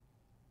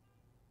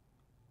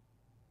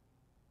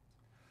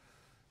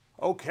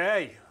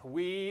Okay,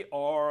 we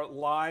are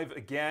live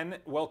again.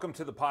 Welcome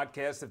to the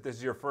podcast. If this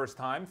is your first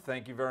time,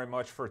 thank you very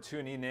much for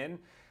tuning in.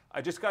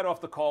 I just got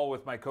off the call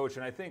with my coach,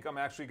 and I think I'm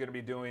actually going to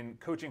be doing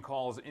coaching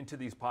calls into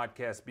these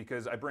podcasts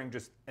because I bring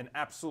just an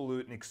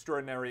absolute and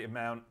extraordinary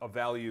amount of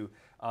value.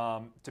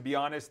 To be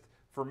honest,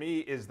 for me,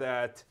 is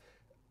that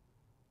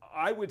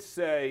I would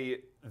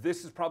say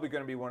this is probably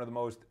going to be one of the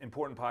most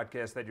important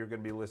podcasts that you're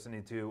going to be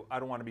listening to. I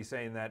don't want to be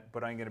saying that,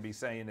 but I'm going to be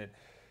saying it.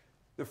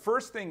 The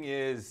first thing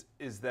is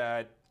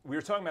that we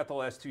were talking about the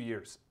last 2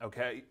 years,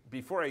 okay?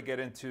 Before I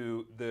get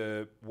into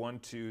the 1,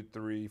 2,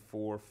 3,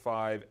 4,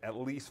 5, at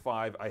least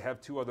 5, I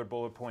have 2 other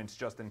bullet points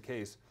just in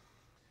case.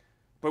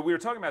 But we were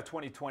talking about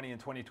 2020 and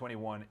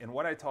 2021, and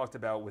what I talked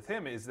about with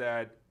him is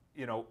that,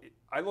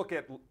 I look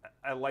at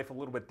life a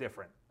little bit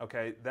different,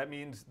 okay? That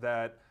means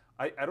that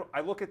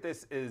I look at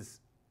this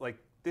as like,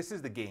 this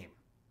is the game,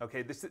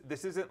 okay?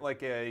 This isn't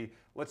like a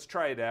let's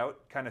try it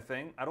out kind of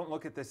thing. I don't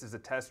look at this as a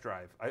test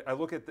drive. I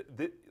look at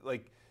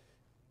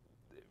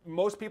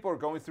most people are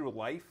going through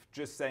life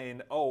just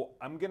saying, oh,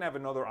 I'm going to have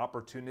another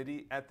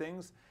opportunity at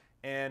things.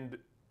 And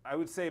I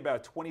would say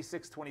about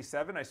 26,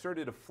 27, I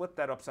started to flip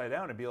that upside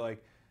down and be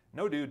like,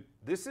 no, dude,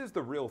 this is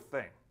the real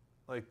thing.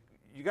 Like,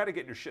 you got to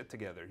get your shit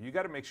together. You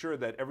got to make sure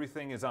that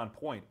everything is on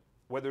point,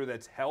 whether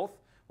that's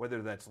health,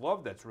 whether that's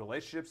love, that's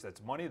relationships,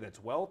 that's money,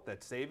 that's wealth,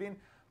 that's saving,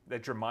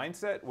 that's your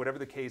mindset, whatever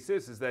the case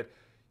is that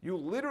you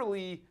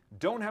literally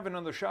don't have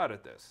another shot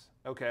at this,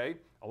 okay?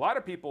 A lot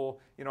of people,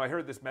 I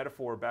heard this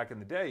metaphor back in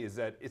the day is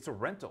that it's a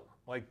rental.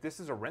 Like, this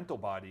is a rental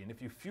body, and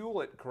if you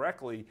fuel it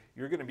correctly,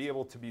 you're gonna be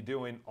able to be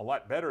doing a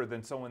lot better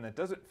than someone that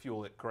doesn't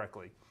fuel it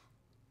correctly.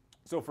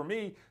 So for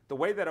me, the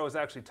way that I was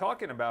actually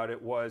talking about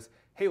it was,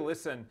 hey,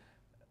 listen,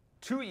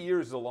 2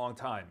 years is a long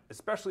time,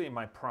 especially in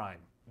my prime.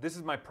 This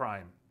is my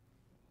prime.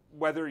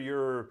 Whether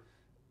you're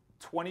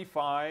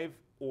 25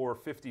 or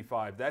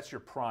 55, that's your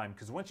prime.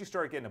 Because once you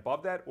start getting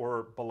above that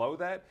or below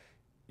that,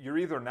 you're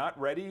either not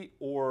ready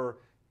or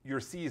you're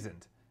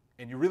seasoned.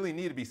 And you really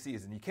need to be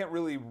seasoned. You can't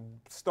really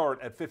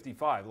start at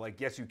 55. Like,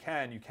 yes, you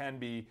can. You can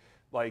be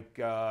like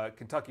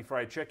Kentucky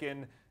Fried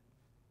Chicken,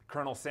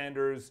 Colonel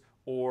Sanders,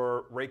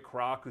 or Ray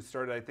Kroc, who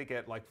started, I think,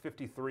 at like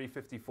 53,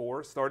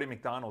 54, starting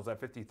McDonald's at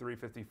 53,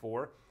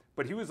 54.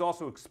 But he was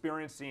also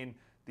experiencing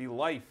the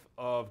life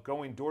of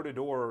going door to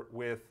door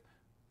with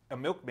a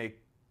milkmaid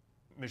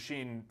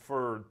machine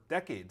for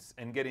decades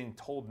and getting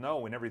told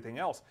no and everything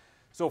else.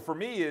 So for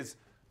me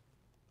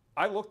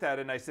I looked at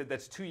it and I said,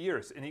 that's 2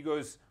 years. And he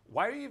goes,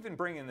 why are you even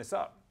bringing this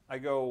up? I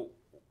go,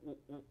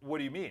 what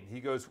do you mean? He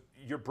goes,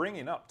 you're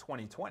bringing up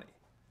 2020.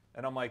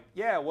 And I'm like,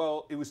 yeah,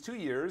 well, it was 2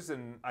 years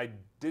and I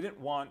didn't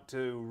want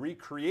to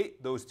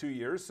recreate those 2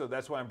 years. So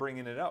that's why I'm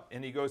bringing it up.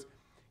 And he goes,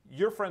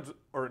 you're friends,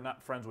 or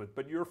not friends with,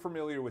 but you're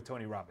familiar with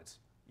Tony Robbins.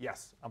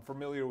 Yes, I'm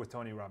familiar with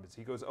Tony Robbins.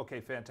 He goes, okay,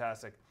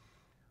 fantastic.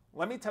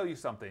 Let me tell you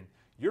something.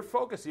 You're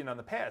focusing on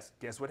the past.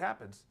 Guess what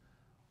happens?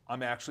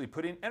 I'm actually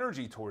putting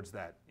energy towards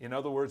that. In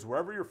other words,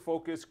 wherever your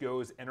focus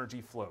goes,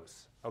 energy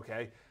flows,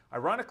 okay?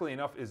 Ironically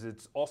enough,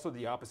 it's also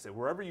the opposite.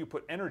 Wherever you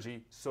put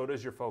energy, so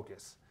does your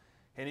focus.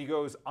 And he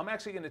goes, I'm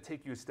actually going to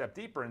take you a step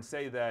deeper and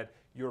say that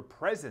your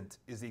present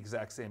is the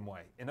exact same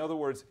way. In other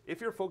words, if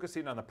you're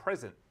focusing on the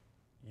present,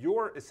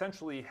 you're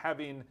essentially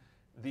having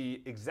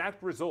the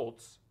exact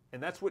results,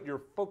 and that's what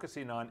you're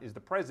focusing on is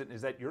the present,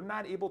 is that you're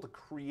not able to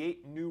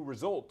create new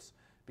results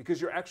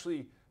because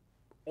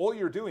all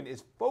you're doing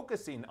is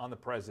focusing on the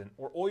present,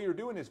 or all you're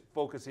doing is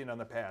focusing on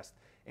the past.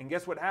 And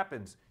guess what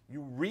happens?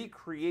 You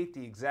recreate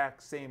the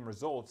exact same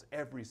results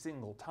every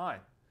single time.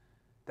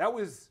 That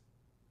was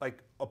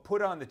like a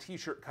put on the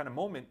t-shirt kind of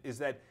moment, is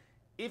that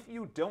if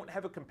you don't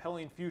have a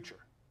compelling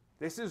future,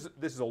 this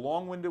is a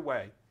long-winded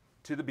way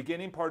to the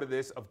beginning part of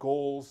this of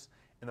goals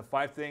and the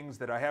 5 things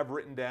that I have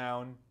written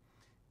down,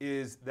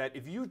 is that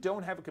if you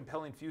don't have a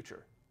compelling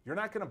future, you're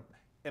not going to,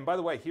 and by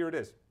the way, here it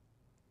is.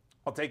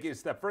 I'll take it a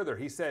step further.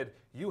 He said,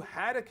 you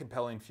had a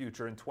compelling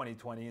future in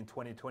 2020 and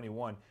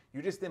 2021.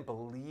 You just didn't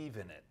believe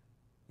in it.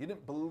 You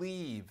didn't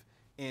believe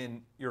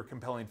in your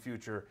compelling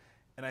future.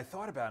 And I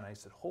thought about it and I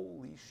said,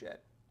 holy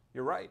shit,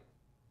 you're right.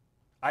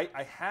 I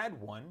had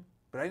one,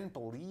 but I didn't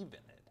believe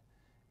in it.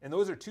 And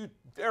those are 2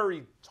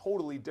 very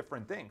totally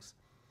different things.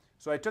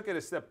 So he took it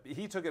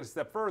a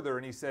step further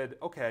and he said,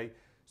 okay,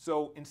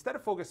 so instead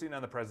of focusing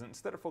on the present,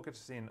 instead of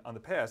focusing on the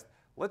past,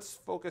 let's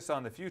focus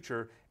on the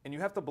future, and you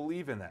have to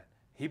believe in that.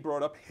 He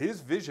brought up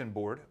his vision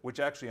board, which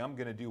actually I'm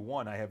going to do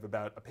one. I have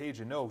about a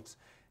page of notes,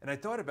 and I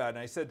thought about it, and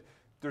I said,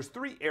 there's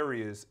 3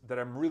 areas that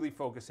I'm really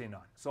focusing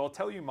on. So I'll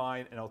tell you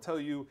mine, and I'll tell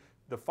you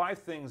the 5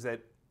 things that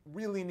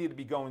really need to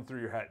be going through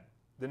your head.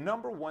 The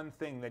number one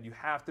thing that you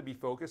have to be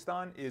focused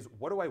on is,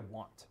 what do I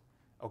want?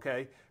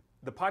 Okay?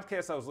 The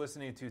podcast I was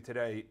listening to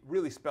today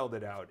really spelled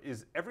it out,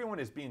 is everyone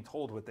is being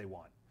told what they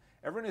want.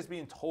 Everyone is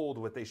being told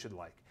what they should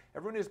like.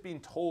 Everyone is being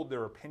told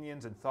their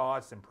opinions and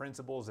thoughts and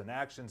principles and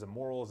actions and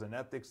morals and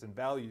ethics and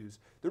values.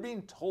 They're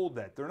being told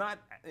that. They're not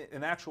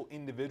an actual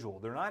individual.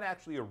 They're not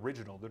actually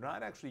original. They're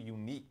not actually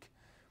unique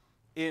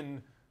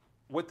in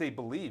what they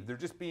believe. They're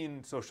just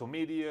being social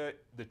media,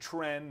 the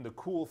trend, the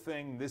cool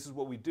thing. This is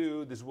what we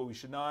do. This is what we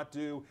should not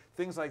do.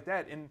 Things like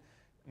that. And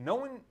no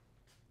one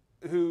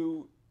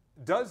who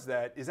does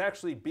that is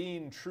actually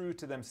being true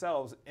to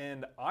themselves.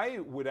 And I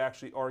would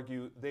actually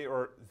argue they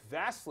are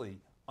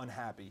vastly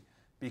unhappy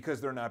because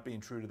they're not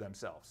being true to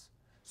themselves.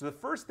 So the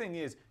first thing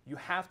is you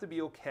have to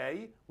be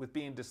okay with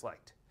being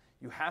disliked.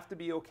 You have to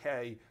be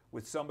okay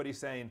with somebody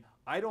saying,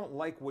 I don't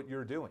like what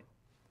you're doing.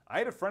 I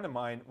had a friend of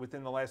mine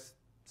within the last,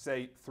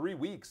 say, 3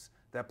 weeks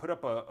that put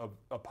up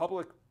a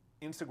public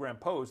Instagram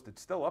post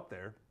that's still up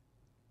there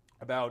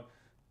about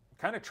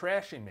kind of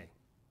trashing me.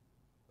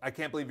 I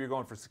can't believe you're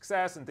going for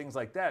success and things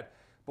like that.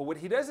 But what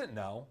he doesn't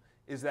know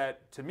is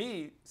that, to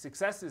me,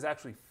 success is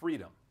actually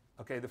freedom.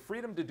 Okay, the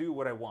freedom to do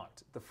what I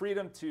want, the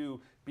freedom to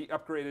be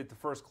upgraded to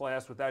first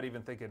class without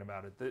even thinking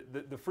about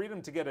it, the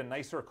freedom to get a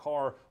nicer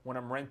car when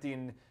I'm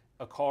renting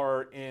a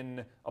car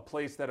in a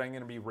place that I'm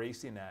going to be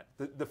racing at,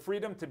 the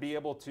freedom to be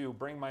able to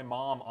bring my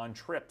mom on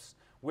trips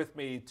with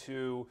me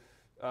to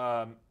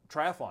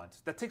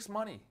triathlons. That takes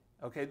money.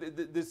 Okay,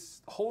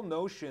 this whole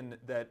notion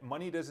that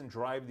money doesn't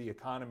drive the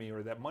economy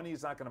or that money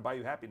is not going to buy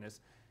you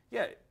happiness,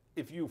 yeah,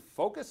 if you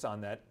focus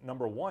on that,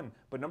 number one,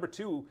 but number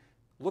two,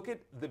 look at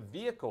the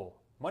vehicle.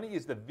 Money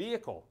is the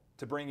vehicle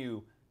to bring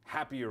you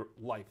happier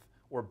life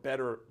or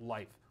better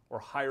life or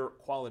higher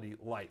quality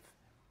life.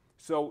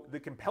 So the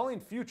compelling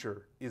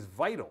future is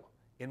vital.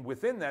 And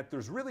within that,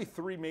 there's really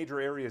three major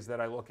areas that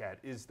I look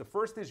at. The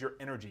first is your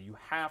energy. You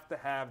have to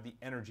have the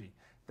energy.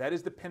 That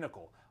is the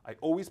pinnacle. I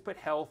always put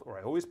health or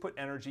I always put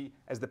energy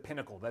as the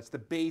pinnacle. That's the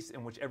base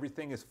in which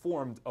everything is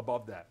formed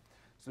above that.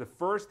 So the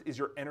first is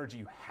your energy.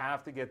 You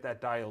have to get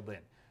that dialed in.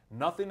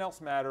 Nothing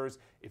else matters.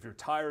 If you're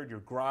tired, you're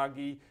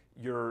groggy,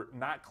 you're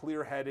not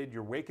clear-headed,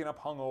 you're waking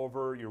up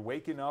hungover, you're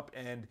waking up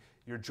and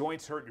your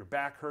joints hurt, your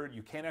back hurt,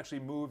 you can't actually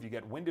move, you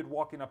get winded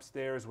walking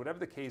upstairs, whatever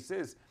the case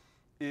is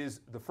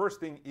the first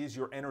thing is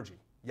your energy.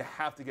 You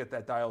have to get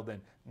that dialed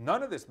in.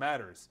 None of this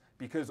matters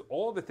because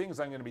all the things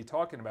I'm going to be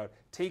talking about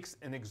takes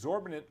an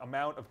exorbitant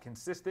amount of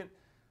consistent,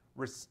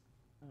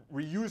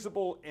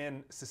 reusable,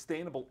 and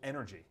sustainable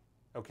energy,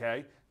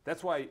 okay?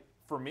 That's why,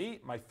 for me,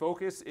 my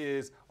focus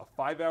is a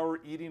 5-hour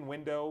eating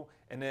window,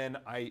 and then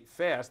I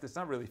fast. It's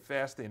not really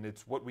fasting,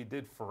 it's what we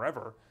did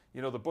forever.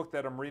 You know, the book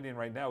that I'm reading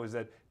right now is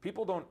that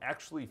people don't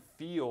actually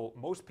feel,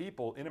 most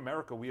people in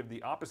America, we have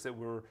the opposite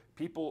where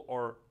people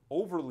are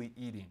overly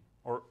eating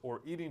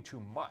or eating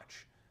too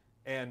much.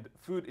 And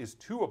food is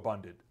too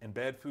abundant, and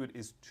bad food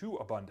is too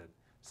abundant.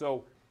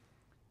 So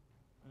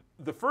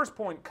the first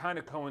point kind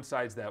of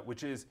coincides that,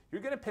 which is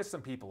you're going to piss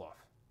some people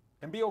off,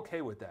 and be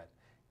okay with that.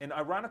 And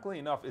ironically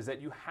enough is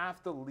that you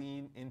have to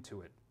lean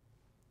into it.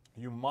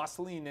 You must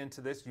lean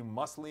into this. You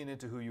must lean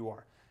into who you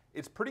are.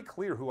 It's pretty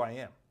clear who I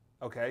am,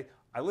 okay?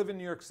 I live in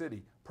New York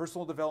City.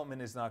 Personal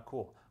development is not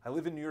cool. I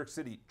live in New York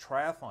City.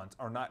 Triathlons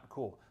are not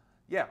cool.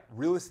 Yeah,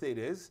 real estate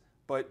is,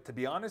 but to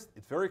be honest,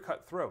 it's very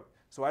cutthroat.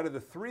 So out of the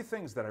three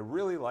things that I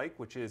really like,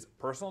 which is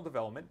personal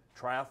development,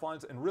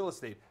 triathlons, and real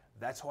estate,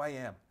 that's who I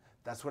am.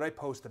 That's what I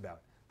post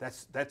about.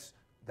 That's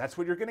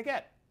what you're going to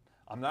get.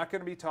 I'm not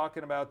going to be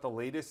talking about the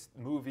latest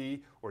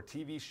movie or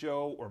TV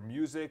show or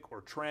music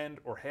or trend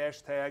or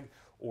hashtag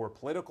or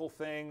political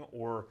thing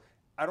or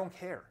I don't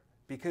care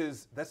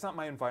because that's not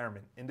my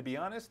environment. And to be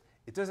honest,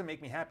 it doesn't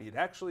make me happy. It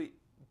actually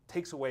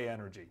takes away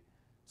energy.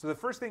 So the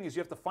first thing is you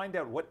have to find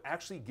out what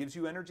actually gives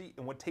you energy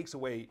and what takes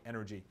away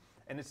energy.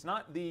 And it's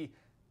not the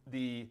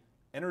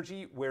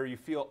energy where you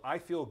feel, I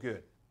feel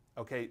good.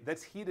 Okay,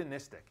 that's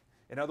hedonistic.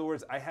 In other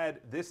words, I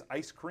had this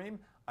ice cream,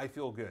 I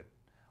feel good.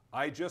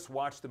 I just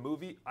watched the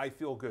movie, I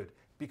feel good.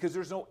 Because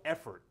there's no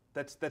effort.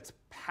 That's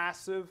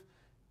passive,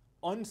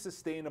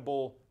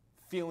 unsustainable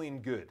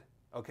feeling good.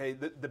 Okay,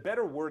 the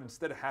better word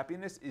instead of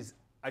happiness is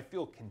I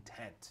feel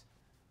content.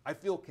 I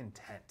feel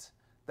content.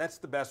 That's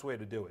the best way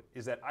to do it,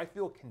 is that I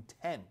feel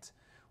content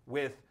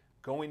with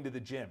going to the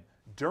gym.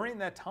 During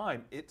that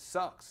time, it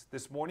sucks.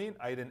 This morning,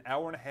 I had an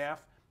hour and a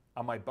half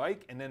on my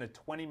bike and then a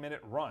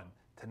 20-minute run.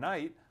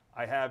 Tonight,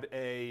 I have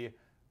a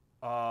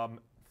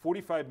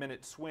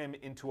 45-minute swim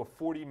into a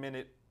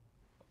 40-minute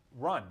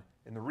run.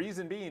 And the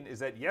reason being is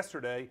that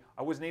yesterday,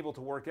 I wasn't able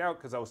to work out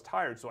because I was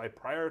tired, so I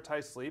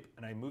prioritized sleep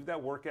and I moved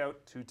that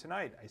workout to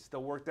tonight. I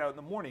still worked out in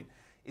the morning.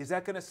 Is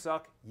that gonna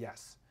suck?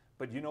 Yes.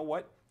 But you know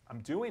what?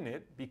 I'm doing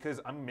it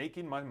because I'm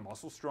making my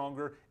muscles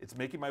stronger. It's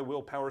making my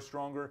willpower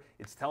stronger.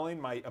 It's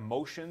telling my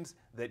emotions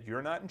that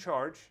you're not in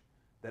charge,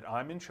 that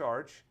I'm in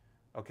charge,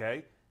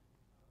 okay?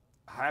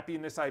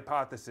 Happiness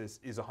hypothesis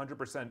is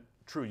 100%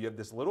 true. You have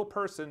this little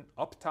person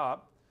up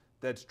top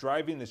that's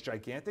driving this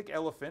gigantic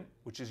elephant,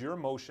 which is your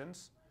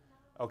emotions,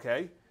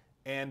 okay?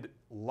 And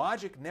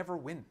logic never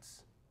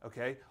wins,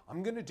 okay?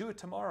 I'm gonna do it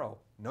tomorrow.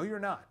 No, you're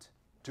not.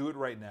 Do it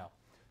right now.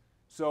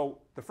 So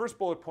the first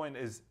bullet point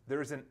is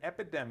there's an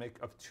epidemic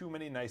of too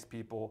many nice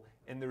people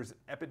and there's an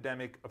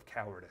epidemic of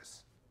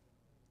cowardice.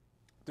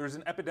 There's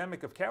an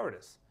epidemic of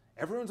cowardice.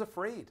 Everyone's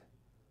afraid.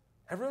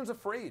 Everyone's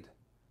afraid.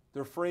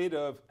 They're afraid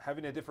of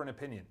having a different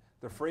opinion.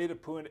 They're afraid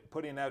of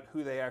putting out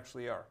who they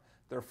actually are.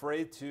 They're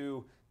afraid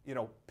to,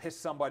 piss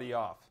somebody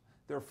off.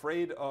 They're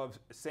afraid of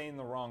saying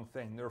the wrong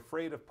thing. They're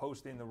afraid of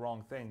posting the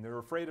wrong thing. They're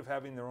afraid of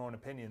having their own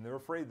opinion. They're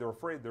afraid. They're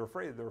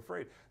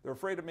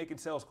afraid of making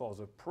sales calls,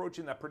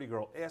 approaching that pretty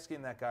girl,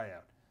 asking that guy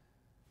out.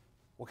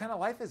 What kind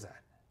of life is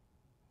that?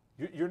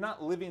 You're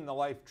not living the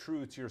life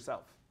true to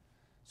yourself.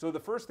 So the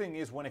first thing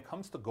is, when it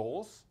comes to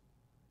goals,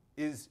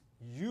 is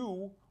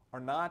you are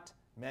not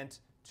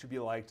meant to be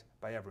liked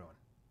by everyone.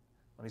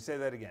 Let me say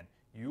that again.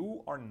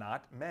 You are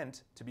not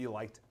meant to be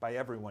liked by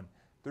everyone.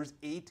 There's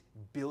 8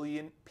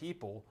 billion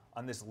people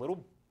on this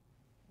little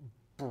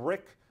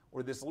brick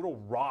or this little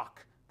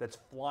rock that's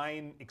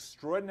flying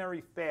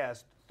extraordinarily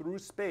fast through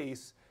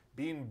space,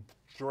 being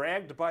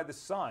dragged by the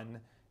sun,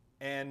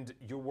 and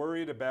you're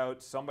worried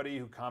about somebody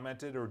who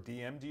commented or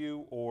DM'd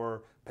you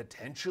or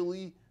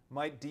potentially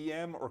might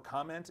DM or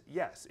comment.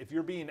 Yes, if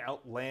you're being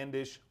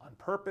outlandish on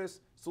purpose,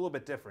 it's a little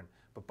bit different.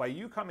 But by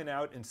you coming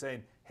out and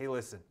saying, hey,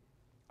 listen,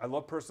 I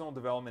love personal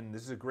development, and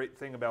this is a great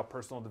thing about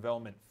personal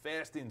development.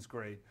 Fasting's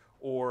great,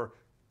 or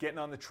getting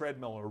on the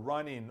treadmill or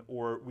running,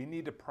 or we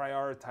need to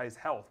prioritize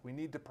health. We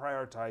need to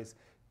prioritize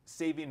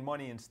saving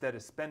money instead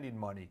of spending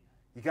money.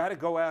 You got to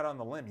go out on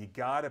the limb. You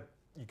got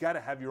to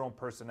have your own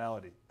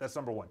personality. That's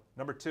number one.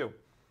 Number two,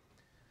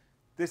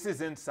 this is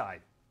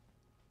inside.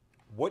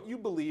 What you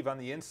believe on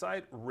the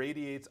inside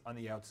radiates on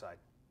the outside.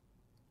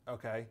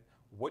 Okay?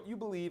 What you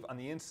believe on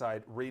the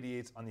inside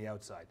radiates on the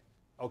outside.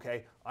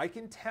 Okay? I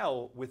can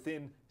tell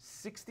within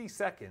 60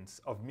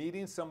 seconds of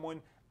meeting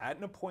someone at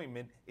an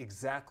appointment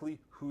exactly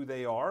who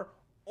they are,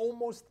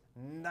 almost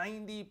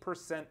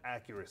 90%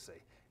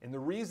 accuracy. And the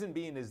reason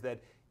being is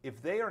that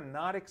if they are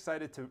not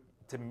excited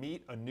to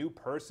meet a new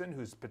person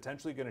who's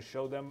potentially going to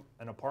show them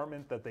an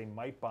apartment that they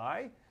might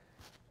buy,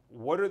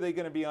 what are they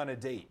going to be on a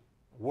date?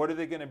 What are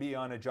they going to be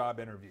on a job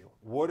interview?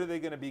 What are they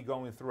going to be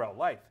going throughout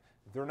life?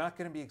 They're not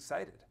going to be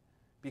excited.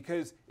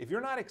 Because if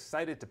you're not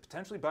excited to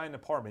potentially buy an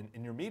apartment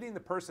and you're meeting the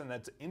person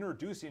that's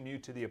introducing you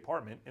to the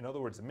apartment, in other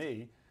words,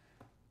 me,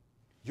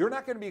 you're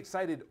not going to be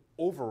excited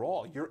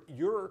overall.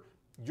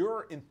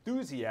 Your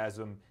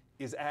enthusiasm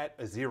is at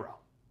a zero,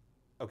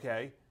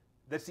 okay?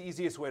 That's the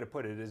easiest way to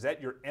put it. Is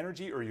that your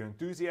energy or your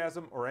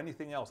enthusiasm or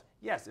anything else?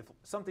 Yes, if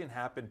something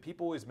happened,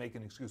 people always make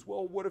an excuse.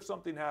 Well, what if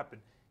something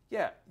happened?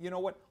 Yeah, you know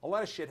what? A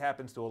lot of shit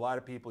happens to a lot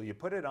of people. You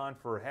put it on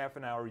for half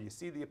an hour, you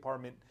see the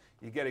apartment,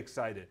 you get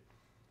excited.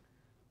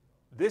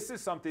 This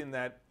is something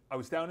that I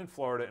was down in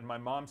Florida and my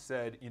mom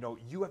said, you know,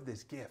 you have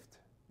this gift.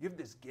 You have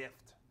this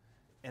gift.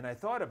 And I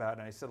thought about it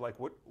and I said, like,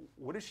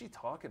 what is she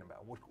talking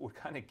about? What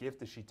kind of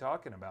gift is she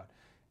talking about?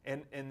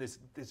 And this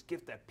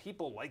gift that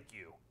people like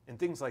you and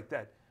things like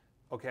that.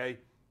 Okay,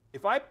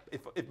 if my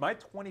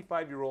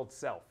 25-year-old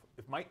self,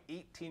 if my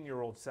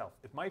 18-year-old self,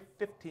 if my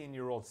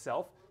 15-year-old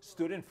self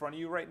stood in front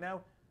of you right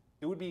now,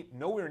 it would be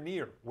nowhere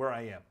near where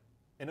I am.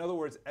 In other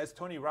words, as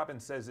Tony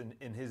Robbins says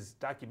in his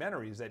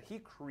documentary, is that he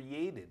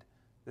created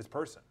this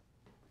person.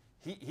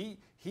 He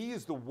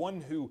is the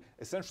one who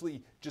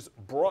essentially just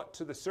brought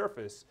to the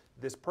surface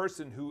this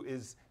person who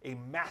is a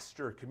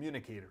master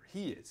communicator.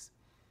 He is.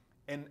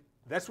 And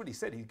that's what he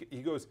said.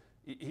 He goes,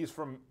 he's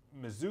from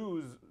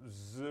Mizzou,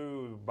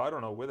 I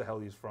don't know where the hell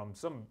he's from,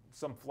 some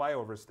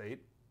flyover state,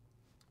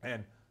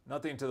 and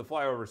nothing to the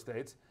flyover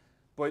states.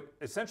 But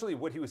essentially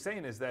what he was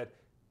saying is that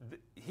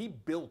he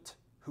built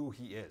who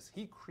he is.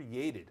 He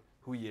created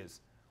who he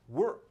is.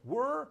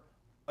 We're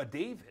a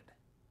David,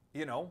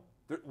 you know.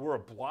 We're a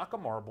block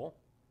of marble.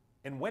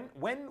 And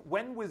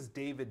when was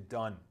David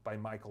done by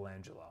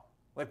Michelangelo?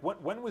 Like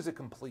when was it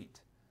complete?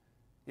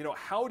 You know,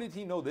 how did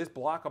he know this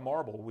block of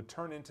marble would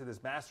turn into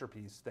this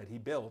masterpiece that he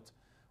built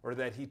or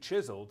that he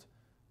chiseled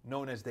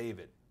known as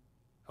David?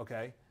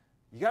 Okay?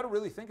 You got to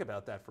really think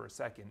about that for a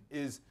second.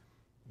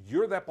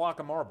 You're that block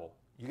of marble.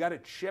 You got to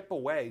chip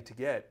away to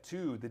get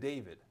to the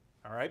David.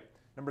 All right?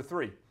 Number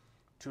 3,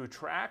 to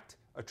attract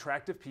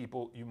attractive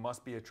people, you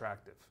must be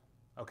attractive.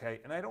 Okay?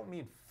 And I don't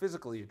mean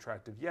physically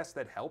attractive. Yes,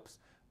 that helps,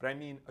 but I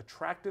mean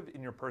attractive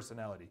in your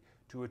personality.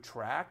 To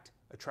attract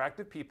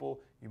attractive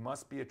people, you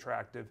must be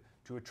attractive.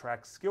 To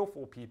attract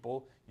skillful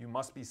people, you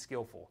must be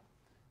skillful.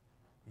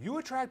 You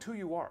attract who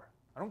you are.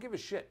 I don't give a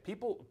shit.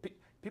 People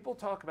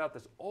talk about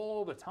this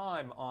all the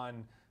time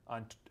on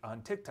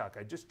TikTok.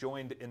 I just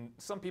joined, and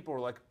some people were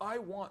like, I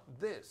want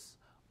this.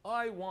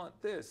 I want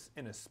this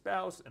in a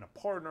spouse, in a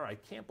partner. I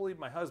can't believe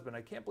my husband.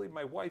 I can't believe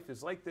my wife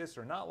is like this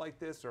or not like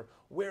this, or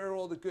where are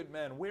all the good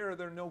men? Where are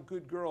there no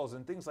good girls?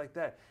 And things like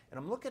that. And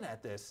I'm looking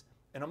at this,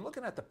 and I'm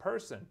looking at the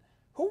person.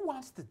 Who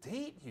wants to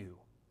date you?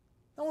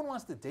 No one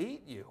wants to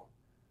date you.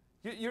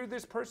 You're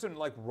this person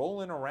like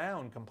rolling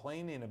around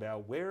complaining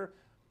about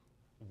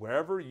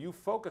wherever you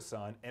focus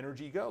on,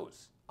 energy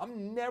goes.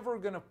 I'm never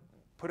going to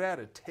put out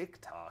a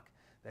TikTok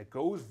that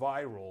goes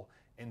viral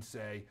and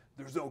say,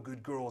 there's no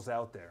good girls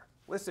out there.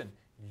 Listen,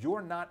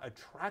 you're not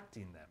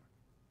attracting them.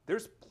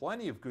 There's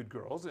plenty of good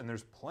girls and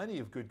there's plenty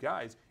of good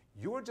guys.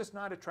 You're just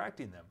not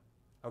attracting them,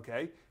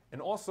 okay?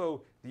 And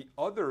also, the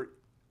other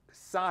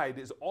side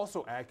is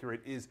also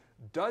accurate is,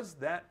 does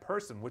that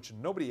person, which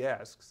nobody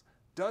asks,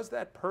 does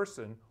that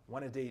person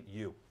want to date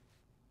you?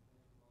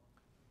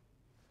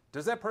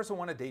 Does that person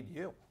want to date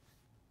you?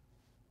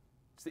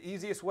 It's the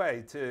easiest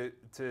way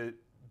to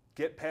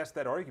get past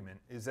that argument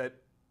is that,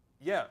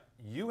 yeah,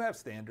 you have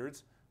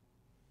standards,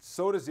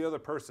 so does the other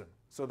person.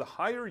 So the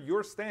higher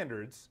your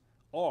standards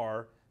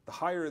are, the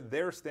higher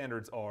their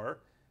standards are,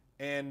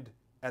 and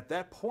at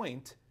that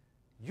point,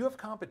 you have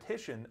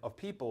competition of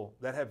people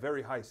that have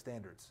very high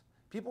standards.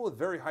 People with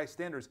very high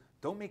standards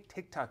don't make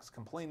TikToks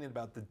complaining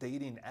about the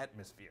dating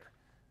atmosphere,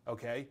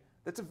 okay?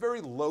 That's a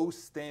very low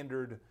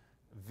standard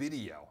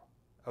video,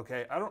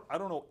 okay? I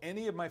don't know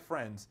any of my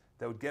friends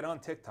that would get on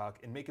TikTok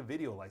and make a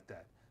video like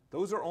that.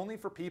 Those are only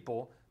for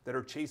people that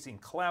are chasing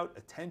clout,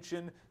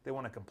 attention, they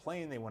want to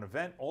complain, they want to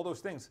vent, all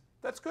those things.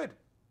 That's good.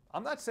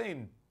 I'm not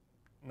saying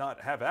not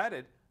have at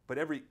it, but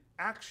every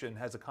action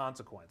has a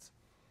consequence.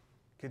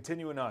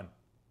 Continuing on.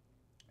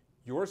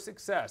 Your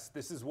success,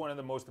 this is one of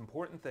the most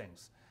important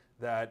things,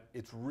 that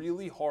it's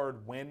really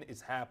hard when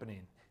it's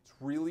happening. It's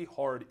really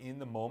hard in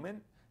the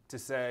moment to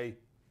say,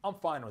 I'm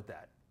fine with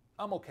that.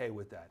 I'm okay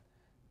with that.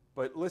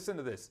 But listen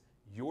to this.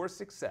 Your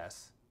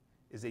success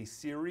is a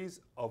series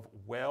of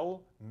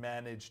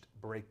well-managed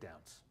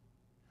breakdowns.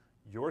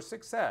 Your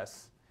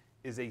success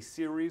is a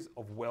series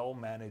of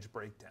well-managed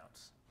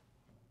breakdowns.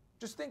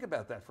 Just think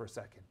about that for a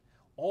second.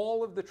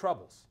 All of the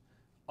troubles.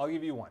 I'll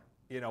give you one.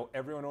 You know,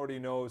 everyone already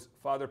knows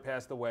father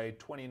passed away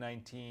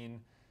 2019,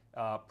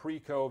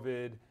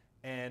 pre-COVID,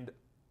 and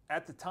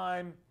at the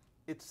time,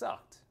 it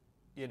sucked.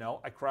 You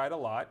know, I cried a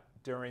lot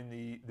during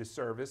the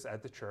service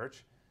at the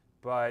church,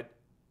 but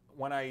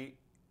when I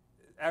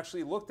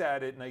actually looked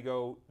at it and I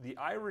go, the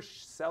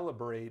Irish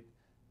celebrate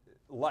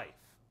life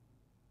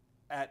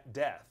at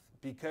death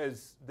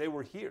because they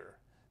were here.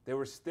 They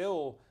were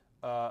still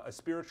a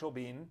spiritual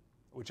being,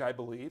 which I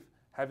believe,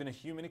 having a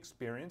human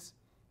experience.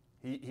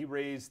 He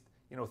raised,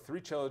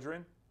 3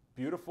 children,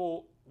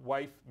 beautiful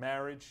wife,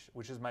 marriage,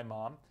 which is my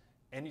mom.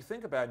 And you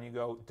think about it and you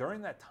go,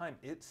 during that time,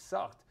 it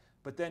sucked.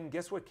 But then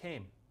guess what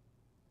came?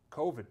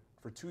 COVID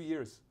for 2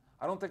 years.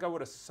 I don't think I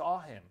would have saw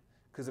him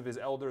because of his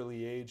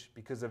elderly age,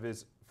 because of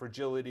his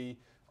fragility,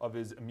 of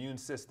his immune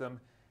system.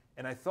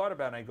 And I thought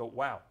about it and I go,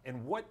 wow,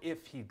 and what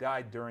if he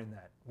died during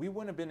that? We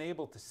wouldn't have been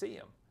able to see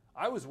him.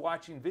 I was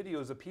watching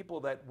videos of people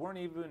that weren't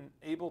even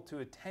able to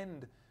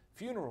attend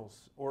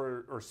funerals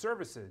or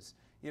services.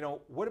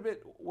 What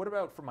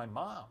about for my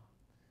mom?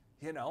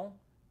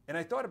 And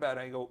I thought about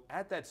it, I go,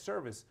 at that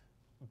service,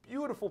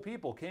 beautiful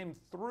people came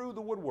through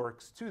the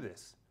woodworks to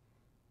this.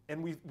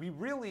 And we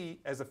really,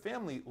 as a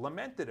family,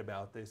 lamented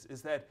about this,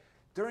 is that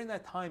during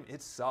that time,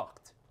 it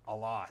sucked a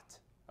lot,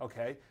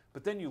 okay?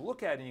 But then you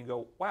look at it and you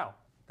go, wow,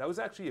 that was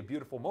actually a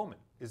beautiful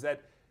moment, is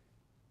that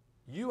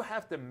you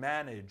have to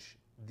manage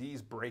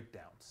these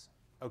breakdowns,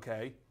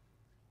 okay?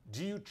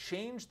 Do you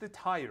change the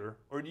tire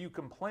or do you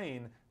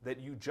complain that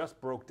you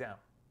just broke down?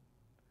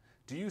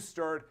 Do you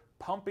start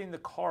pumping the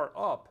car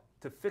up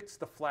to fix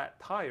the flat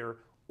tire,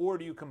 or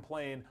do you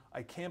complain,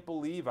 I can't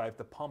believe I have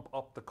to pump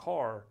up the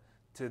car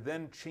to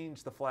then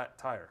change the flat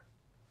tire?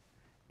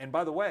 And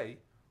by the way,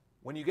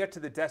 when you get to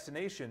the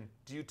destination,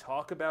 do you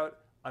talk about,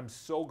 I'm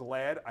so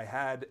glad I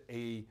had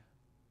a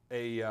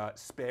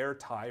spare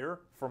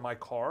tire for my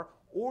car,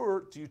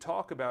 or do you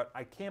talk about,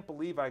 I can't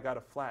believe I got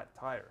a flat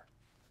tire?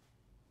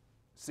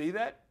 See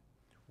that?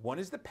 One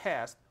is the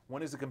past,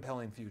 one is a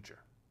compelling future.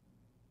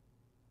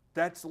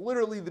 That's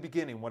literally the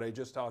beginning, what I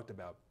just talked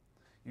about.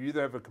 You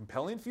either have a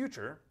compelling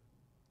future,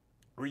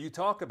 or you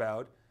talk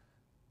about,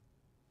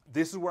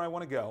 this is where I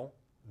want to go,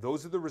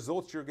 those are the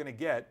results you're going to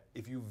get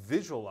if you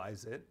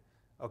visualize it,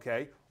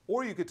 okay?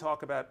 Or you could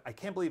talk about, I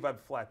can't believe I have a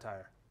flat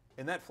tire.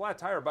 And that flat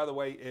tire, by the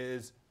way,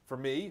 is, for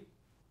me,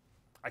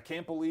 I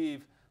can't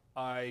believe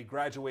I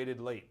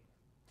graduated late.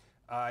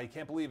 I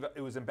can't believe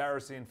it was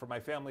embarrassing for my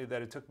family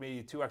that it took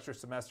me 2 extra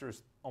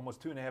semesters,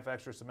 almost 2.5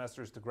 extra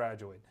semesters to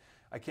graduate.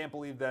 I can't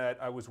believe that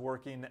I was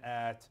working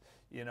at,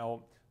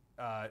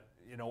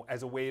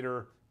 as a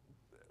waiter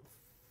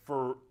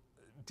for a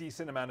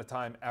decent amount of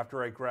time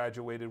after I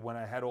graduated, when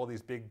I had all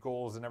these big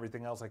goals and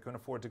everything else. I couldn't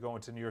afford to go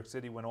into New York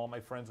City when all my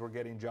friends were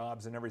getting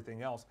jobs and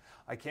everything else.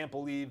 I can't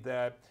believe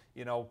that,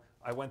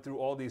 I went through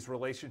all these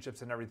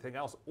relationships and everything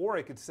else. Or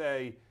I could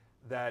say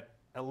that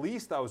at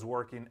least I was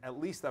working, at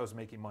least I was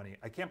making money.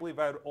 I can't believe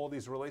I had all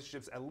these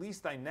relationships. At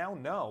least I now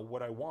know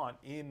what I want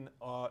in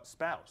a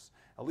spouse.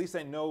 At least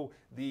I know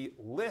the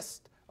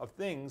list of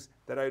things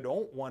that I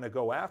don't want to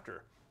go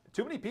after.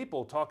 Too many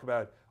people talk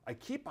about, I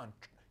keep on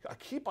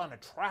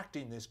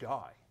attracting this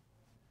guy.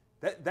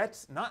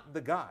 That's not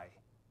the guy.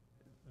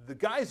 The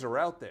guys are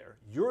out there.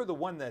 You're the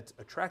one that's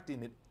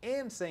attracting it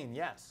and saying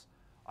yes.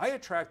 I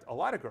attract a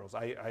lot of girls.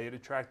 I had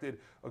attracted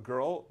a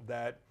girl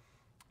that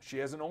she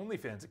has an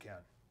OnlyFans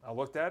account. I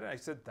looked at it and I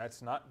said,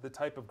 that's not the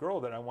type of girl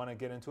that I want to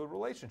get into a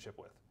relationship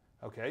with,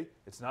 okay?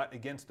 It's not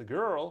against the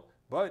girl,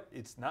 but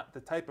it's not the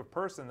type of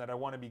person that I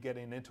want to be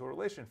getting into a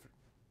relationship.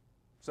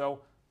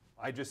 So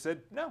I just said,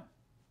 no,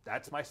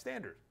 that's my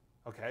standard,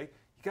 okay?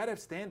 You got to have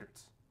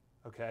standards,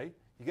 okay?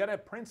 You got to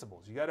have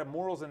principles. You got to have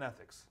morals and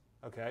ethics,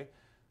 okay?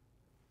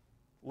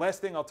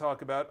 Last thing I'll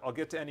talk about, I'll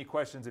get to any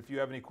questions if you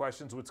have any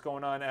questions. What's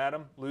going on,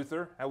 Adam,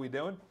 Luther? How we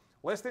doing?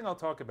 Last thing I'll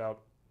talk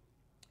about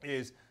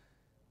is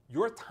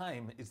Your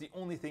time is the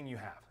only thing you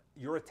have.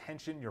 Your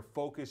attention, your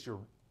focus, your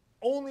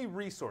only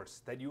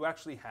resource that you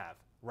actually have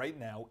right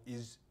now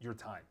is your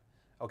time.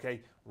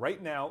 Okay?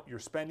 Right now, you're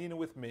spending it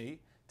with me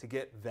to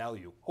get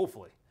value.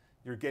 Hopefully,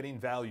 you're getting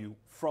value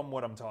from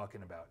what I'm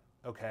talking about.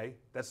 Okay?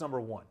 That's number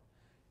one.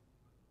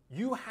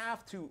 You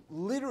have to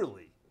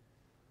literally,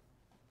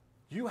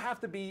 you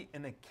have to be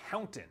an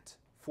accountant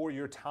for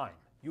your time.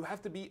 You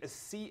have to be a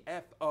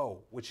CFO,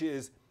 which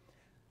is,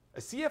 a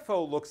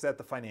CFO looks at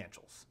the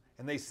financials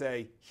and they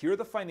say, here are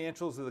the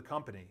financials of the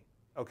company,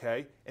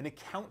 okay? An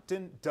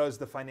accountant does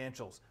the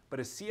financials, but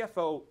a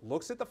CFO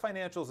looks at the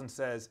financials and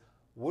says,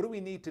 what do we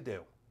need to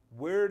do?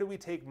 Where do we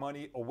take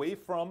money away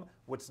from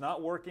what's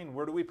not working?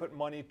 Where do we put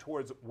money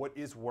towards what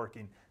is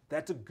working?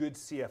 That's a good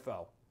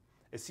CFO.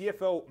 A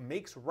CFO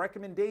makes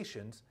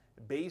recommendations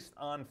based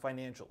on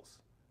financials,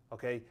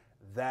 okay?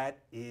 That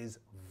is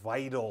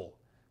vital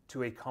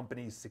to a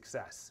company's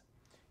success.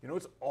 You know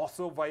what's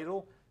also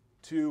vital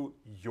to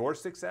your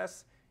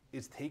success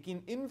is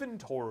taking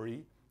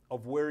inventory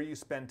of where you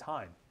spend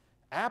time.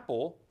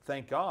 Apple,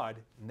 thank God,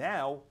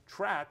 now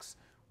tracks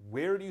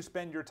where do you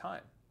spend your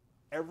time.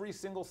 Every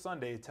single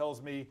Sunday it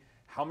tells me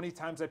how many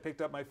times I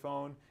picked up my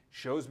phone,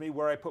 shows me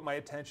where I put my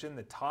attention,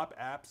 the top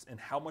apps and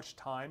how much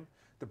time,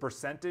 the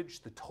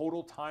percentage, the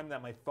total time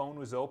that my phone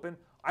was open.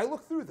 I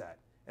look through that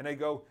and I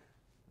go,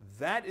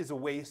 that is a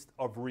waste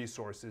of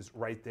resources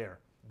right there.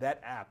 That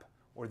app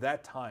or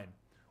that time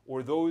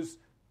or those,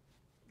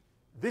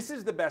 this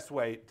is the best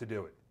way to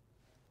do it.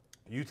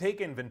 You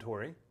take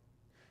inventory,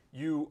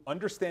 you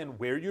understand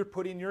where you're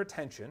putting your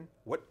attention,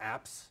 what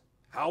apps,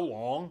 how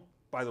long,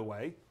 by the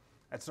way.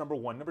 That's number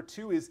one. Number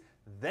two is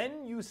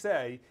then you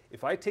say,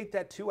 if I take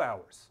that 2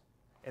 hours,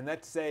 and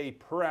that's say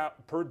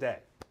per day,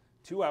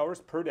 2 hours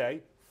per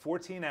day,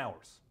 14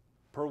 hours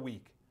per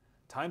week,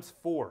 times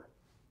 4,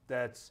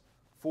 that's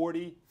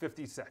 40,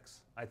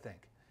 56, I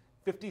think.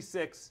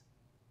 56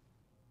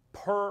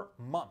 per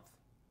month.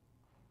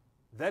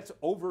 That's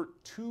over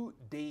 2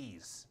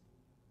 days.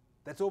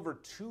 That's over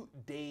 2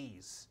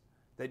 days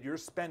that you're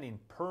spending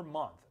per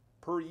month,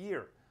 per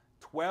year.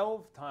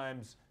 12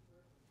 times,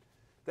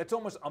 that's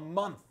almost a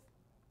month.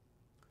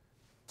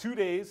 2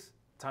 days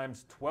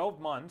times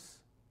 12 months,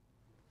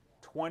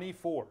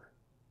 24.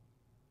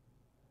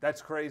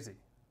 That's crazy.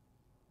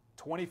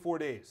 24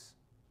 days.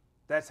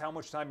 That's how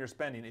much time you're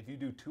spending if you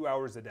do 2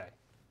 hours a day.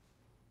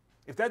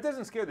 If that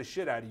doesn't scare the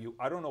shit out of you,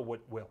 I don't know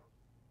what will.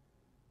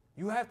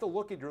 You have to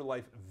look at your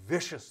life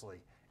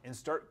viciously and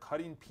start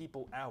cutting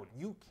people out.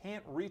 You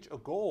can't reach a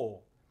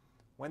goal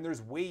when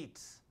there's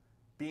weights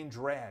being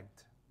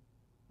dragged.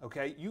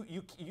 Okay?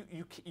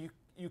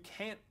 You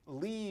can't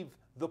leave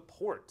the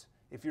port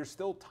if you're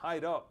still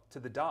tied up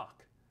to the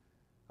dock.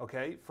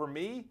 Okay? For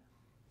me,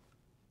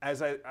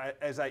 as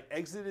I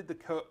exited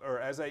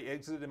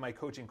my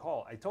coaching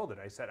call, I told it.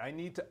 I said I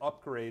need to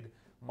upgrade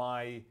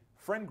my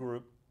friend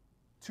group.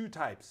 2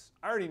 types.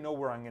 I already know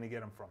where I'm going to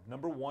get them from.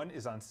 Number one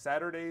is on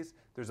Saturdays,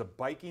 there's a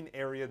biking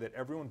area that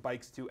everyone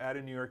bikes to out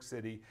of New York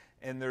City,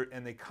 and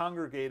they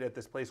congregate at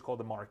this place called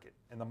the Market.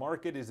 And the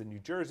Market is in New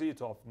Jersey.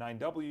 It's off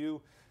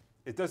 9W.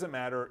 It doesn't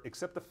matter,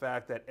 except the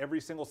fact that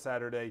every single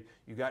Saturday,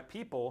 you got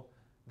people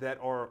that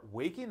are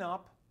waking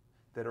up,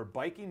 that are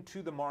biking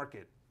to the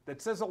Market.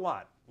 That says a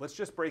lot. Let's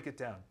just break it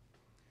down.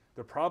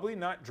 They're probably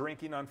not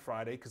drinking on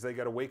Friday because they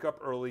got to wake up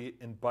early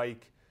and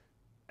bike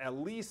at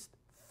least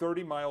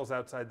 30 miles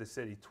outside the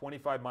city,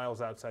 25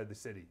 miles outside the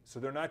city. So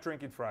they're not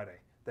drinking Friday.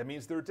 That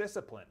means they're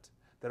disciplined.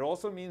 That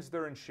also means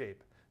they're in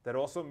shape. That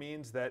also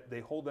means that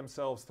they hold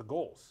themselves to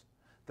goals.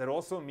 That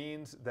also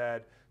means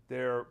that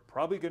they're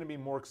probably going to be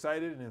more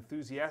excited and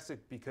enthusiastic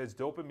because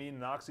dopamine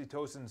and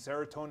oxytocin and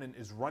serotonin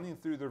is running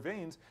through their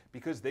veins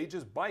because they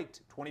just biked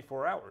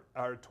 24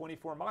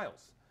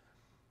 miles.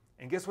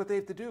 And guess what they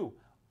have to do?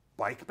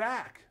 Bike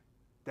back.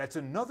 That's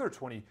another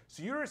 20.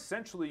 So you're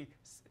essentially,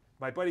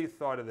 my buddy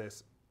thought of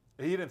this.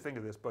 He didn't think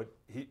of this, but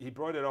he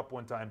brought it up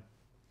one time.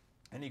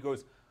 And he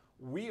goes,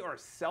 we are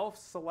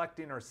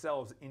self-selecting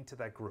ourselves into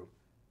that group.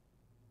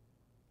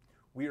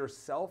 We are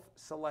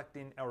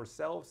self-selecting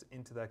ourselves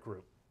into that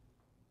group.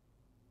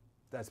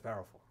 That's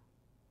powerful.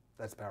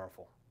 That's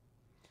powerful.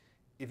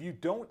 If you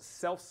don't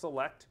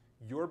self-select,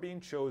 you're being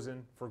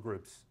chosen for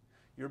groups.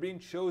 You're being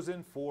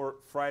chosen for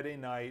Friday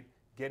night,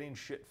 getting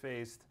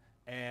shit-faced,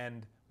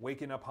 and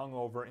waking up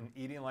hungover and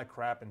eating like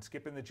crap and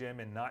skipping the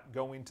gym and not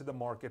going to the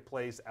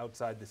marketplace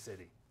outside the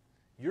city.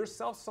 You're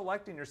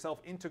self-selecting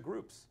yourself into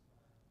groups.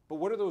 But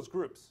what are those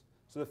groups?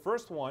 So the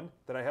first one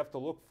that I have to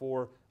look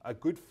for, a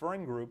good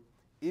friend group,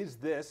 is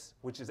this,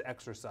 which is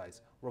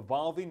exercise.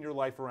 Revolving your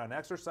life around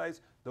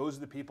exercise, those are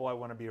the people I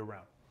want to be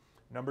around.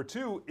 Number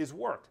 2 is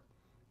work.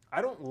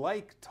 I don't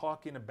like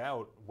talking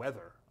about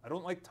weather. I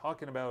don't like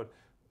talking about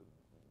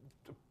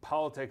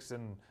politics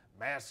and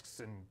masks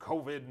and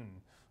COVID and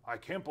I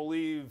can't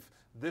believe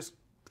this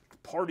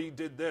party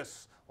did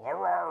this.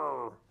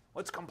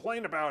 Let's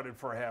complain about it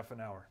for a half an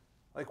hour.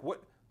 Like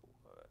what?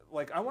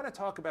 Like I want to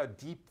talk about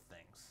deep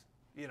things.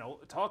 You know,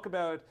 talk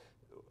about,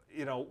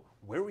 you know,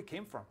 where we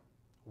came from.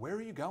 Where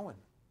are you going?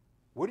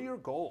 What are your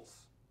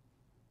goals?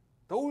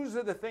 Those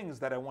are the things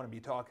that I want to be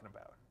talking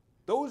about.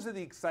 Those are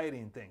the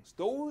exciting things.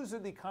 Those are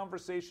the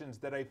conversations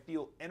that I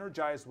feel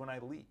energized when I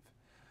leave.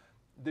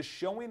 The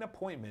showing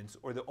appointments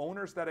or the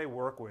owners that I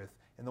work with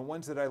and the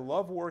ones that I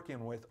love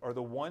working with are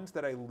the ones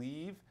that I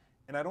leave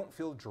and I don't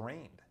feel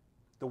drained.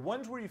 The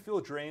ones where you feel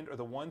drained are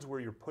the ones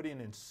where you're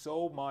putting in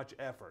so much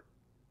effort.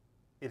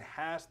 It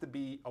has to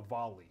be a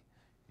volley.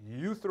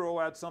 You throw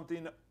out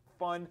something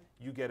fun,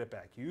 you get it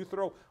back.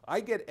 I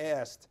get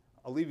asked,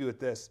 I'll leave you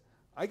with this,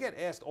 I get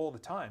asked all the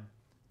time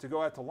to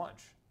go out to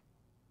lunch.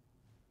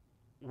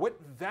 What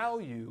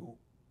value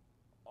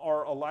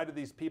are a lot of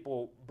these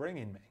people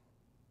bringing me?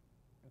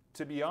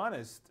 To be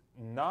honest,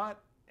 not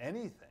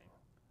anything.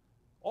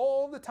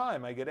 All the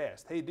time I get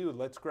asked, hey dude,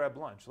 let's grab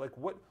lunch. Like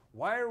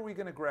why are we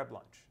gonna grab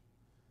lunch?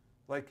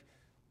 Like,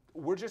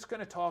 we're just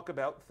gonna talk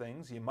about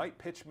things. You might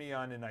pitch me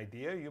on an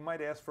idea, you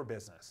might ask for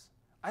business.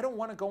 I don't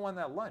wanna go on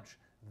that lunch.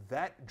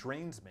 That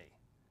drains me,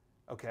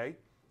 okay?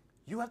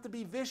 You have to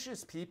be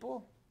vicious,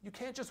 people. You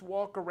can't just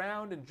walk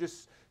around and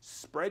just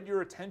spread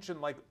your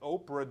attention like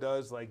Oprah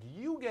does, like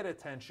you get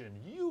attention,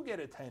 you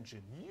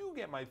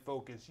get my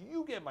focus,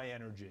 you get my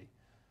energy.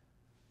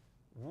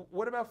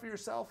 What about for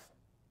yourself?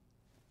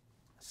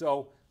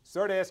 So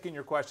start asking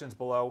your questions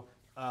below.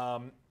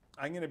 I'm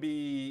going to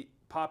be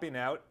popping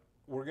out.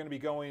 We're going to be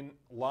going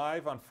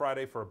live on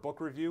Friday for a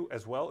book review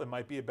as well. It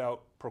might be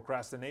about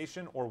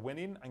procrastination or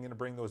winning. I'm going to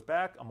bring those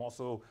back. I'm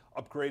also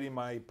upgrading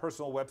my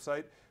personal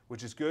website,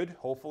 which is good,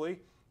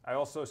 hopefully. I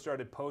also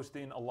started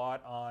posting a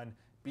lot on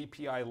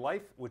BPI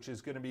Life, which is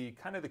going to be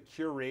kind of the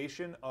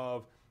curation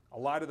of a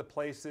lot of the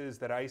places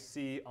that I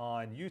see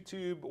on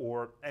YouTube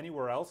or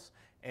anywhere else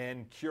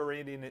and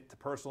curating it to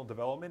personal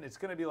development. It's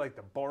going to be like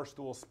the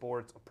Barstool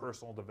Sports of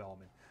personal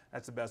development.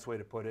 That's the best way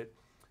to put it.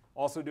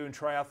 Also doing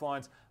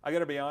triathlons. I got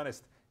to be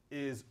honest,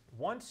 is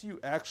once you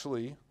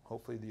actually,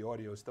 hopefully the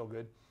audio is still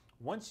good,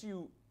 once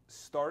you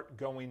start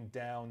going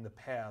down the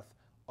path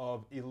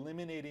of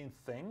eliminating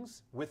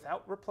things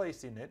without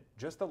replacing it,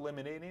 just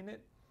eliminating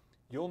it,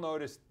 you'll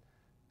notice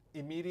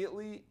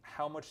immediately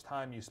how much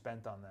time you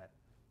spent on that.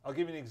 I'll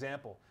give you an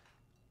example.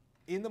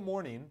 In the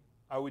morning,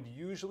 I would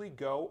usually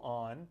go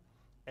on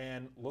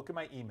and look at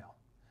my email.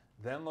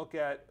 Then look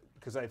at,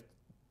 because I have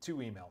 2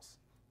 emails,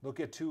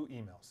 look at 2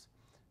 emails.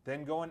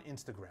 Then go on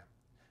Instagram.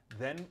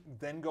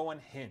 Then go on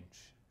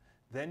Hinge.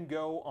 Then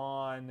go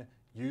on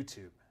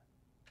YouTube.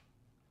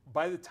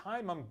 By the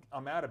time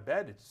I'm out of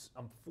bed,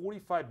 I'm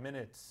 45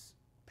 minutes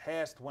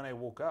past when I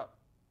woke up.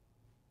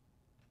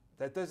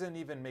 That doesn't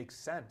even make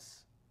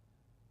sense.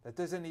 That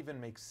doesn't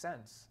even make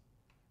sense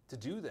to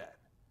do that.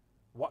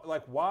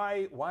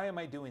 Why am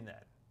I doing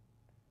that?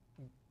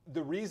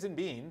 The reason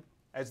being,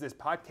 as this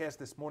podcast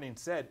this morning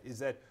said, is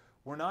that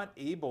we're not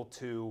able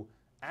to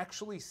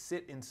actually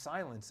sit in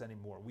silence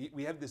anymore.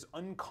 We have this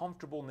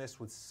uncomfortableness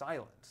with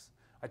silence.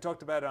 I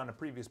talked about it on a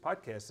previous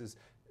podcast, is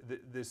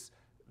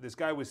this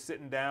guy was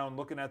sitting down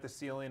looking at the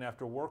ceiling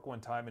after work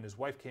one time, and his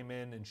wife came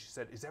in and she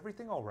said, is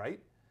everything all right?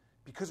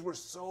 Because we're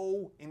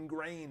so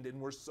ingrained and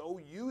we're so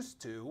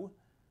used to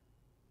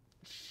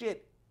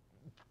shit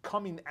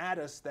coming at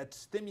us that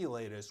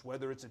stimulate us,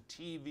 whether it's a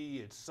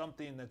TV, it's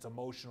something that's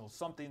emotional,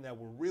 something that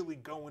we're really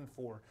going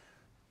for.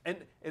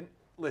 And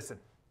listen,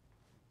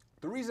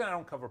 the reason I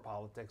don't cover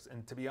politics,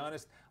 and to be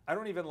honest, I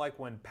don't even like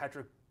when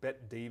Patrick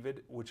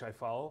Bet-David, which I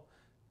follow,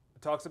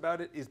 talks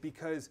about it, is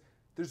because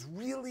there's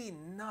really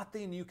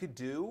nothing you could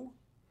do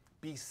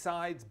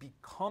besides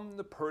become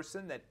the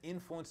person that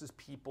influences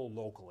people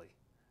locally,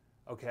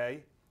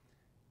 okay?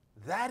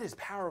 That is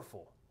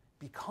powerful.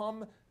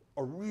 Become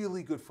a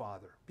really good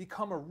father,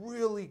 become a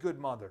really good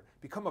mother,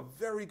 become a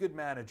very good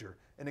manager,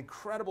 an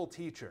incredible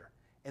teacher.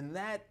 And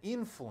that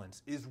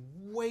influence is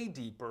way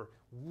deeper,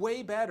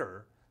 way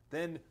better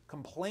than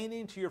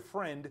complaining to your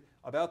friend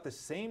about the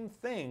same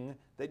thing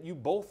that you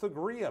both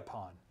agree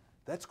upon.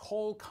 That's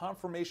called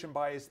confirmation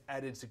bias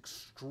at its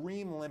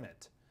extreme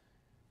limit.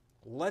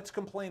 Let's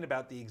complain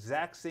about the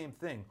exact same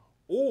thing.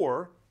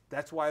 Or,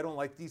 that's why I don't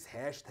like these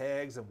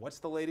hashtags and what's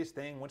the latest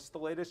thing, what's the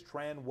latest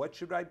trend, what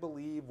should I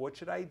believe, what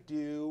should I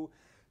do?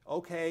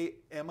 Okay,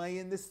 am I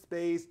in this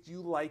space? Do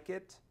you like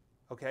it?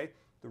 Okay,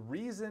 the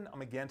reason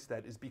I'm against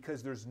that is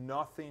because there's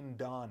nothing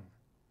done.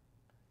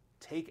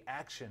 Take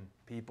action,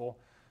 people.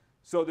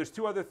 So there's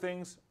 2 other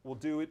things. We'll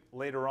do it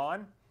later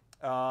on.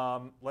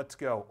 Let's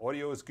go.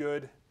 Audio is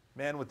good.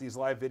 Man, with these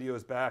live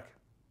videos back.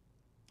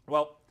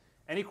 Well,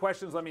 any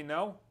questions, let me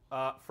know.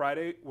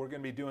 Friday, we're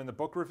going to be doing the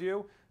book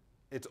review.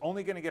 It's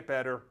only going to get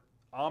better.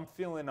 I'm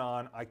feeling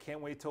on. I can't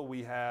wait till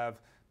we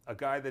have a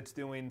guy that's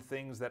doing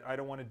things that I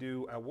don't want to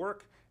do at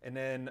work, and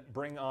then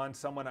bring on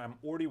someone. I'm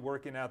already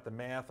working out the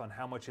math on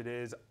how much it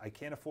is. I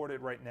can't afford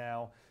it right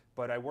now,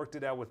 but I worked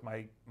it out with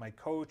my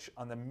coach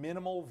on the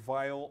minimal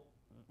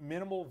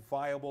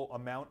viable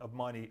amount of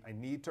money I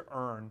need to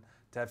earn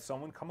to have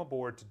someone come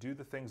aboard to do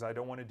the things I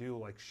don't want to do,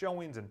 like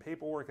showings and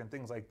paperwork and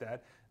things like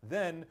that.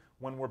 Then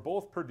when we're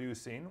both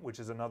producing, which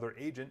is another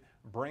agent,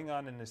 bring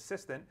on an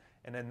assistant,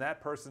 and then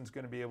that person's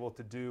going to be able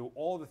to do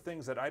all the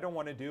things that I don't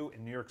want to do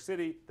in New York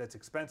City. That's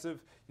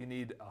expensive. You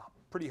need a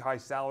pretty high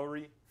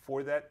salary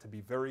for that to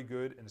be very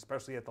good, and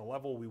especially at the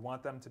level we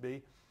want them to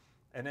be.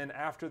 And then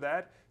after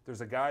that,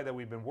 there's a guy that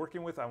we've been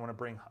working with. I want to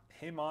bring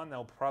him on.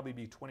 That'll probably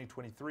be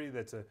 2023.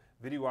 That's a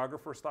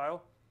videographer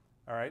style.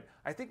 All right.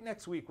 I think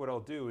next week what I'll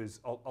do is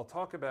I'll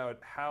talk about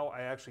how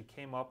I actually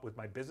came up with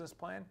my business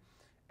plan.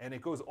 And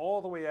it goes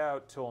all the way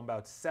out till I'm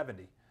about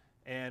 70.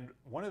 And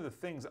one of the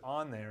things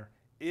on there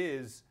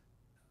is,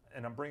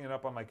 and I'm bringing it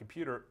up on my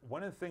computer,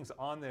 one of the things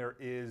on there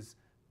is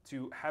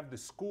to have the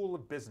school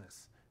of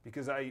business.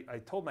 Because I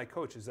told my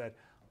coaches that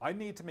I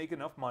need to make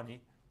enough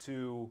money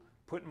to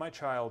put my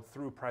child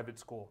through private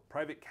school,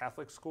 private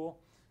Catholic school,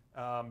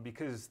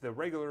 because the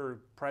regular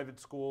private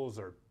schools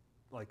are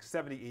like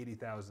 70,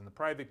 80,000. The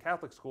private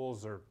Catholic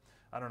schools are,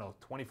 I don't know,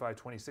 25,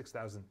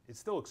 26,000. It's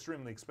still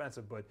extremely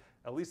expensive, but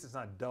at least it's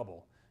not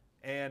double.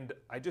 And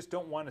I just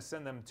don't want to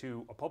send them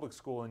to a public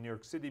school in New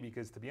York City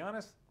because, to be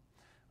honest,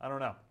 I don't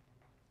know.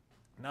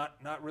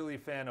 Not really a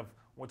fan of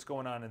what's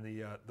going on in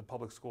the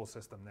public school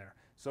system there.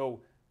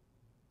 So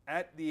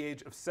at the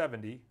age of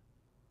 70,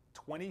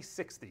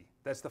 2060,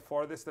 that's the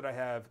farthest that I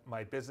have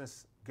my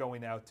business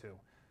going out to.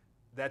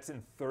 That's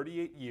in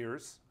 38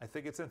 years. I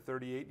think it's in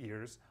 38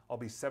 years. I'll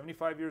be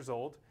 75 years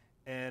old,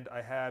 and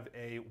I have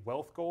a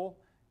wealth goal,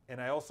 and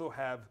I also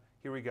have,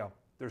 here we go.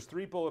 There's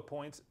 3 bullet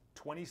points,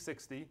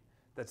 2060,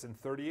 that's in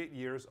 38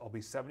 years. I'll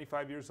be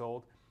 75 years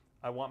old.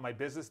 I want my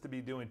business to be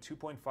doing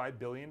 $2.5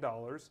 billion,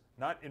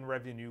 not in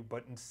revenue,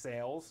 but in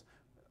sales,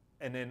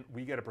 and then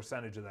we get a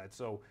percentage of that.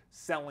 So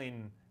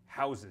selling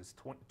houses,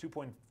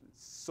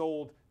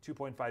 sold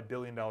 $2.5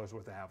 billion worth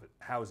of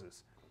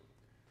houses.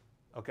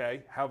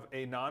 Okay, have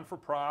a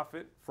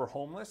non-for-profit for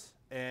homeless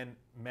and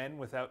men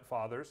without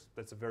fathers.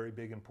 That's a very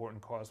big,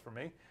 important cause for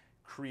me.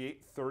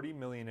 Create 30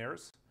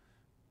 millionaires.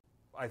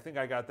 I think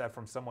I got that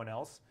from someone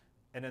else.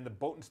 And then the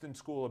Botenstein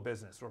School of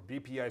Business or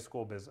BPI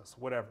School of Business,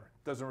 whatever.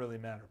 Doesn't really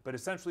matter. But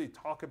essentially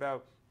talk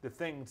about the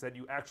things that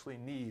you actually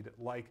need,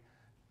 like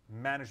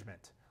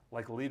management,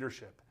 like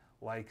leadership,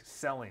 like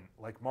selling,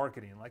 like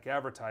marketing, like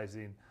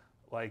advertising,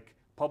 like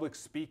public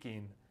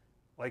speaking,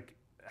 like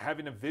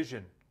having a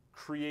vision,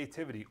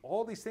 creativity,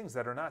 all these things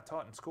that are not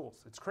taught in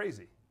schools. It's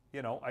crazy.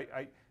 You know,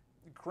 I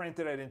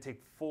granted I didn't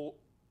take full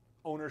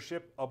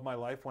ownership of my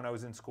life when I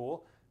was in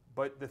school,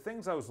 but the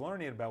things I was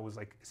learning about was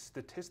like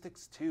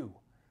statistics too.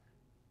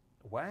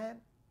 What?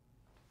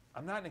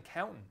 I'm not an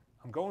accountant.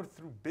 I'm going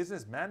through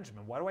business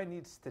management. Why do I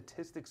need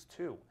statistics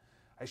too?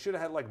 I should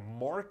have had like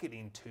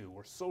marketing too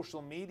or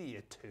social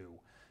media too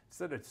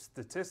instead of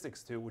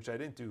statistics too, which I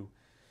didn't do.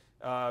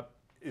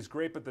 Is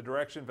great, but the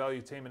direction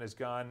valuetainment has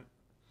gone.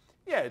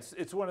 Yeah,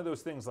 it's one of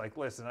those things like,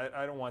 listen,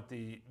 I don't want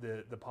the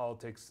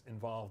politics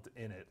involved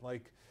in it.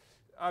 Like,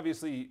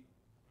 obviously,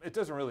 it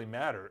doesn't really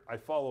matter. I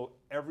follow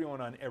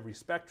everyone on every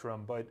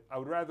spectrum, but I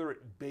would rather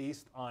it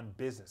based on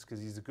business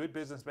because he's a good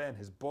businessman.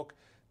 His book,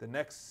 The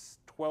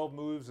Next 12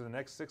 Moves or The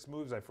Next 6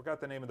 Moves, I forgot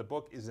the name of the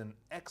book, is an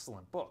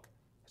excellent book.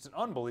 It's an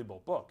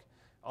unbelievable book.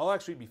 I'll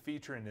actually be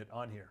featuring it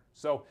on here.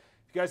 So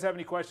if you guys have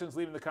any questions,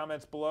 leave in the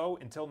comments below.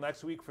 Until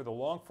next week for the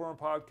long form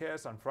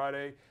podcast on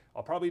Friday,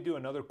 I'll probably do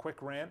another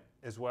quick rant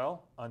as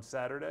well on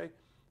Saturday.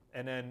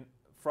 And then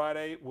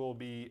Friday will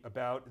be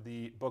about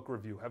the book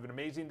review. Have an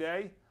amazing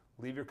day.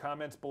 Leave your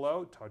comments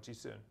below. Talk to you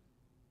soon.